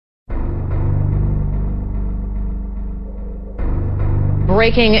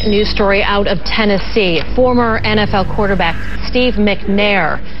breaking news story out of Tennessee. Former NFL quarterback Steve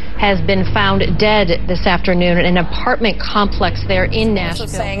McNair has been found dead this afternoon in an apartment complex there in Nashville.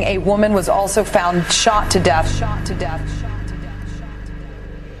 Also saying a woman was also found shot to death.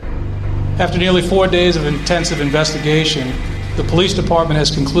 After nearly 4 days of intensive investigation, the police department has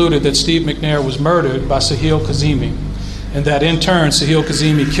concluded that Steve McNair was murdered by Sahil Kazemi, and that in turn, Sahil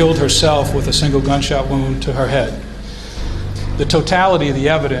Kazemi killed herself with a single gunshot wound to her head. The totality of the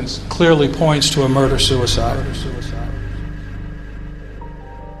evidence clearly points to a murder-suicide.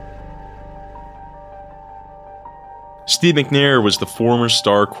 Steve McNair was the former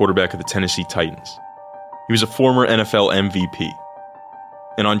star quarterback of the Tennessee Titans. He was a former NFL MVP.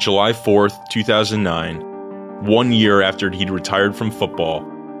 And on July 4th, 2009, 1 year after he'd retired from football,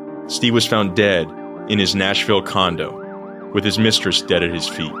 Steve was found dead in his Nashville condo, with his mistress dead at his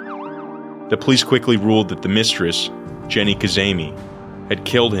feet. The police quickly ruled that the mistress, Jenny Kazemi, had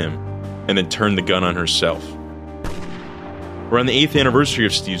killed him and then turned the gun on herself. Around the 8th anniversary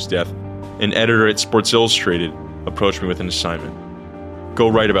of Steve's death, an editor at Sports Illustrated approached me with an assignment. Go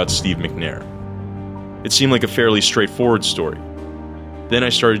write about Steve McNair. It seemed like a fairly straightforward story. Then I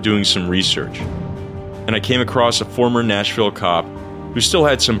started doing some research, and I came across a former Nashville cop who still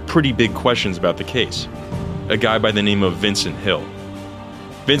had some pretty big questions about the case, a guy by the name of Vincent Hill.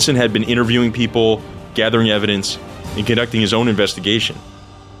 Vincent had been interviewing people, gathering evidence, and conducting his own investigation.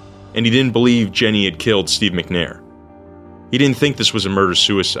 And he didn't believe Jenny had killed Steve McNair. He didn't think this was a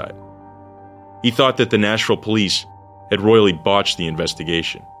murder-suicide. He thought that the Nashville police had royally botched the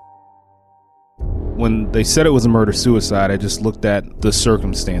investigation. When they said it was a murder-suicide, I just looked at the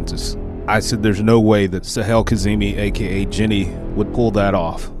circumstances. I said there's no way that Sahil Kazemi, a.k.a. Jenny, would pull that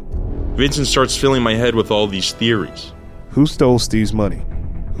off. Vincent starts filling my head with all these theories. Who stole Steve's money?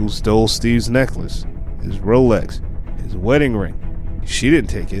 Who stole Steve's necklace? His Rolex? His wedding ring? She didn't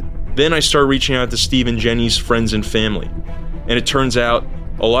take it. Then I start reaching out to Steve and Jenny's friends and family. And it turns out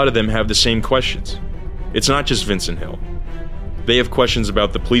a lot of them have the same questions. It's not just Vincent Hill. They have questions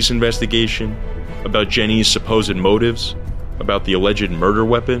about the police investigation, about Jenny's supposed motives, about the alleged murder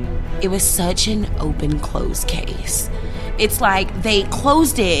weapon. It was such an open-close case. It's like they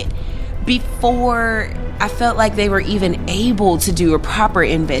closed it before I felt like they were even able to do a proper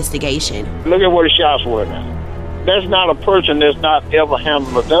investigation. Look at what the shots were now. That's not a person that's not ever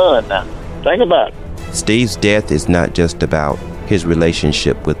handled a gun now. Think about it. Steve's death is not just about his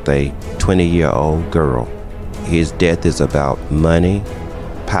relationship with a 20-year-old girl. His death is about money,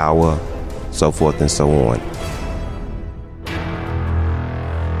 power, so forth and so on.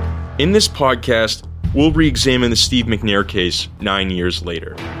 In this podcast, we'll re-examine the Steve McNair case 9 years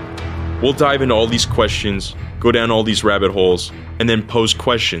later. We'll dive into all these questions, go down all these rabbit holes, and then pose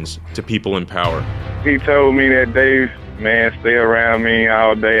questions to people in power. He told me that day, man, stay around me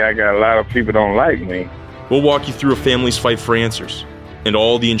all day. I got a lot of people don't like me. We'll walk you through a family's fight for answers and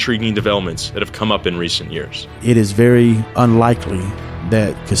all the intriguing developments that have come up in recent years. It is very unlikely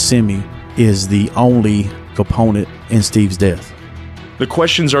that Kazemi is the only component in Steve's death. The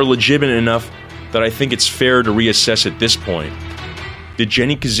questions are legitimate enough that I think it's fair to reassess at this point. Did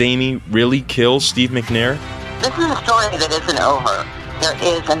Jenny Kazemi really kill Steve McNair? This is a story that isn't over. There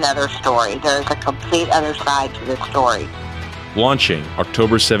is another story. There is a complete other side to this story. Launching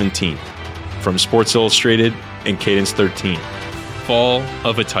October 17th from Sports Illustrated and Cadence 13. Fall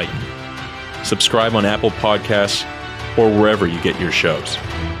of a Titan. Subscribe on Apple Podcasts or wherever you get your shows.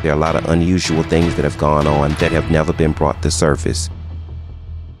 There are a lot of unusual things that have gone on that have never been brought to surface.